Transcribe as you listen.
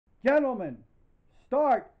Gentlemen,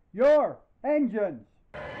 start your engines.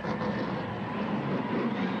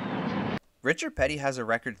 Richard Petty has a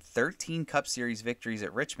record 13 Cup Series victories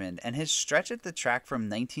at Richmond, and his stretch at the track from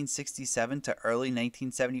 1967 to early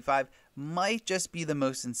 1975 might just be the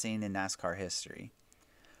most insane in NASCAR history.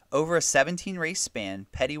 Over a 17-race span,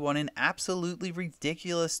 Petty won an absolutely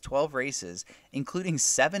ridiculous 12 races, including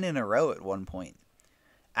 7 in a row at one point.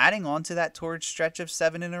 Adding on to that torrid stretch of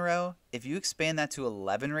 7 in a row, if you expand that to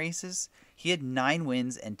 11 races, he had 9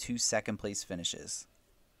 wins and 2 second-place finishes.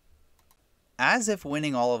 As if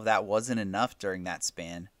winning all of that wasn't enough during that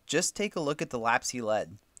span, just take a look at the laps he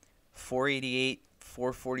led. 488,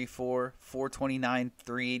 444, 429,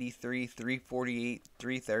 383, 348,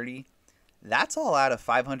 330. That's all out of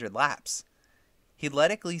 500 laps. He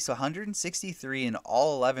led at least 163 in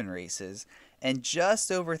all 11 races, and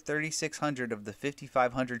just over 3,600 of the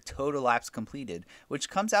 5,500 total laps completed, which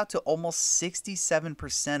comes out to almost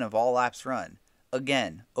 67% of all laps run.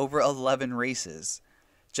 Again, over 11 races.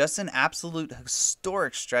 Just an absolute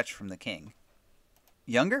historic stretch from the king.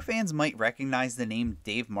 Younger fans might recognize the name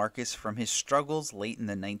Dave Marcis from his struggles late in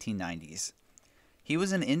the 1990s. He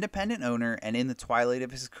was an independent owner and in the twilight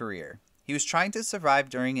of his career. He was trying to survive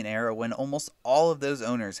during an era when almost all of those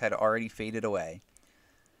owners had already faded away.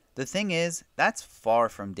 The thing is, that's far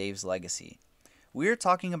from Dave's legacy. We are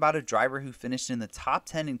talking about a driver who finished in the top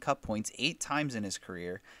 10 in Cup points 8 times in his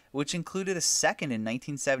career, which included a second in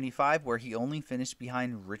 1975 where he only finished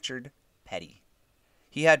behind Richard Petty.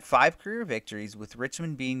 He had 5 career victories, with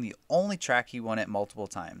Richmond being the only track he won at multiple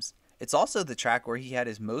times. It's also the track where he had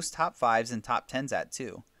his most top 5s and top 10s at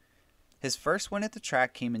too. His first win at the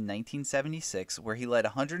track came in 1976, where he led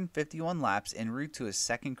 151 laps en route to his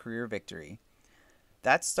second career victory.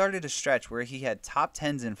 That started a stretch where he had top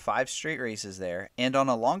 10s in 5 straight races there, and on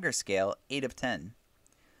a longer scale, 8 of 10.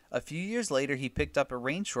 A few years later, he picked up a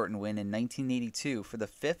rain-shortened win in 1982 for the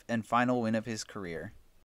 5th and final win of his career.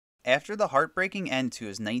 After the heartbreaking end to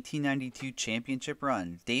his 1992 championship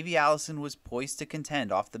run, Davey Allison was poised to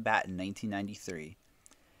contend off the bat in 1993.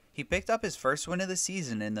 He picked up his first win of the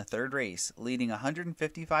season in the 3rd race, leading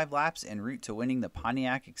 155 laps en route to winning the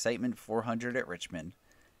Pontiac Excitement 400 at Richmond.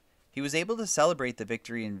 He was able to celebrate the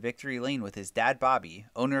victory in Victory Lane with his dad Bobby,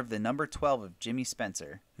 owner of the number 12 of Jimmy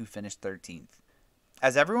Spencer, who finished 13th.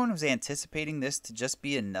 As everyone was anticipating this to just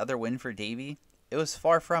be another win for Davey, it was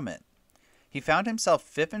far from it. He found himself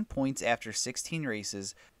 5th in points after 16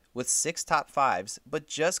 races with 6 top 5s, but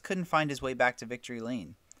just couldn't find his way back to Victory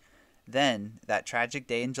Lane. Then, that tragic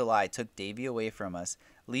day in July took Davey away from us,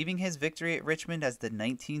 leaving his victory at Richmond as the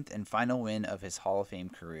 19th and final win of his Hall of Fame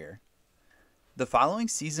career. The following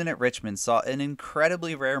season at Richmond saw an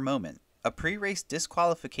incredibly rare moment, a pre-race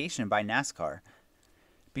disqualification by NASCAR.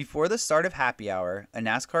 Before the start of happy hour, a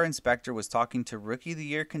NASCAR inspector was talking to Rookie of the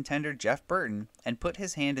Year contender Jeff Burton and put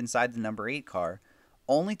his hand inside the number 8 car,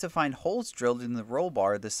 only to find holes drilled in the roll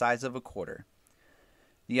bar the size of a quarter.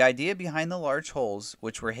 The idea behind the large holes,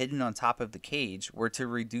 which were hidden on top of the cage, were to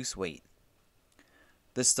reduce weight.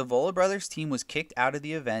 The Stavola brothers team was kicked out of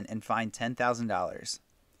the event and fined $10,000.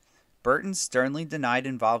 Burton sternly denied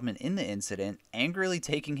involvement in the incident, angrily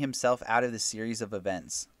taking himself out of the series of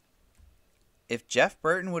events. If Jeff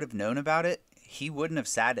Burton would have known about it, he wouldn't have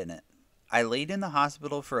sat in it. I laid in the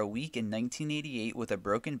hospital for a week in 1988 with a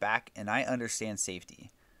broken back, and I understand safety.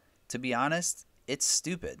 To be honest, it's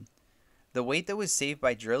stupid. The weight that was saved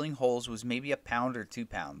by drilling holes was maybe a pound or 2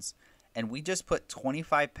 pounds, and we just put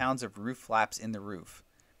 25 pounds of roof flaps in the roof.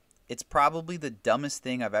 It's probably the dumbest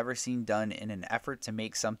thing I've ever seen done in an effort to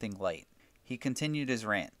make something light. He continued his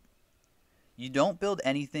rant. You don't build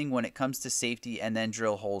anything when it comes to safety and then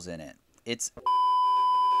drill holes in it. It's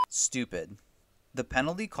stupid. The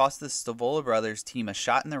penalty cost the Stavola brothers team a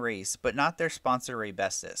shot in the race, but not their sponsor Ray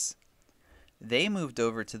Bestis. They moved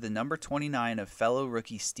over to the number 29 of fellow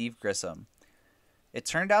rookie Steve Grissom. It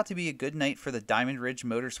turned out to be a good night for the Diamond Ridge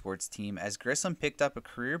Motorsports team as Grissom picked up a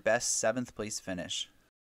career-best 7th place finish.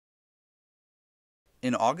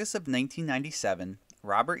 In August of 1997,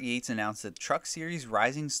 Robert Yates announced that Truck Series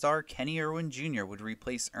rising star Kenny Irwin Jr. would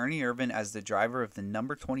replace Ernie Irvin as the driver of the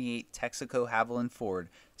number 28 Texaco Haviland Ford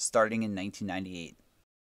starting in 1998.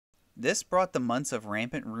 This brought the months of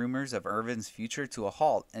rampant rumors of Irvin's future to a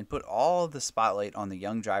halt and put all of the spotlight on the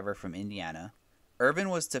young driver from Indiana. Irvin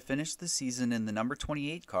was to finish the season in the number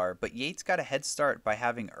 28 car, but Yates got a head start by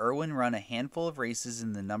having Irwin run a handful of races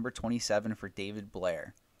in the number 27 for David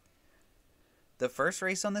Blair. The first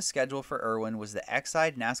race on the schedule for Irwin was the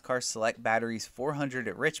Exide NASCAR Select Batteries 400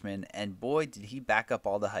 at Richmond, and boy did he back up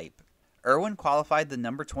all the hype. Irwin qualified the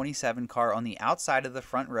number 27 car on the outside of the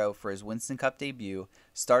front row for his Winston Cup debut,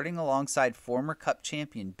 starting alongside former Cup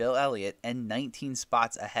champion Bill Elliott and 19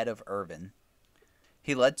 spots ahead of Irwin.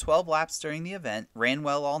 He led 12 laps during the event, ran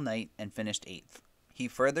well all night, and finished 8th. He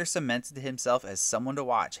further cemented himself as someone to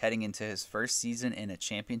watch heading into his first season in a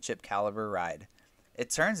championship caliber ride. It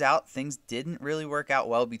turns out things didn't really work out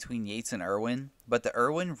well between Yates and Irwin, but the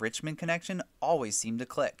Irwin-Richmond connection always seemed to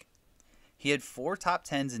click. He had 4 top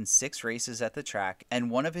 10s in 6 races at the track, and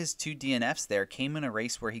one of his 2 DNFs there came in a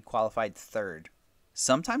race where he qualified 3rd.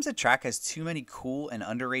 Sometimes a track has too many cool and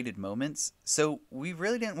underrated moments, so we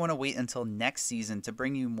really didn't want to wait until next season to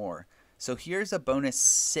bring you more. So here's a bonus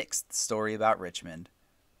 6th story about Richmond.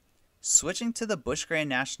 Switching to the Busch Grand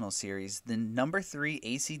National Series, the number 3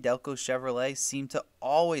 AC Delco Chevrolet seemed to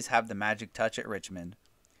always have the magic touch at Richmond.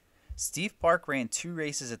 Steve Park ran 2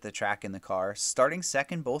 races at the track in the car, starting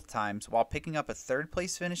second both times while picking up a 3rd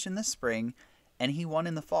place finish in the spring, and he won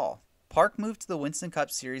in the fall. Park moved to the Winston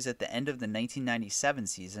Cup Series at the end of the 1997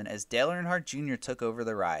 season as Dale Earnhardt Jr. took over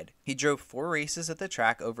the ride. He drove 4 races at the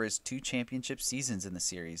track over his 2 championship seasons in the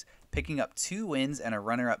series, picking up 2 wins and a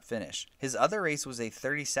runner-up finish. His other race was a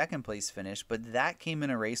 32nd place finish, but that came in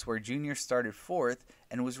a race where Jr. started 4th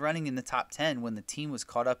and was running in the top 10 when the team was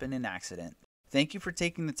caught up in an accident. Thank you for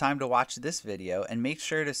taking the time to watch this video, and make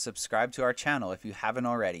sure to subscribe to our channel if you haven't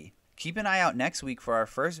already. Keep an eye out next week for our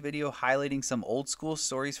first video highlighting some old school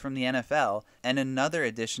stories from the NFL and another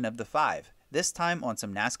edition of The 5, this time on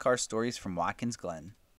some NASCAR stories from Watkins Glen.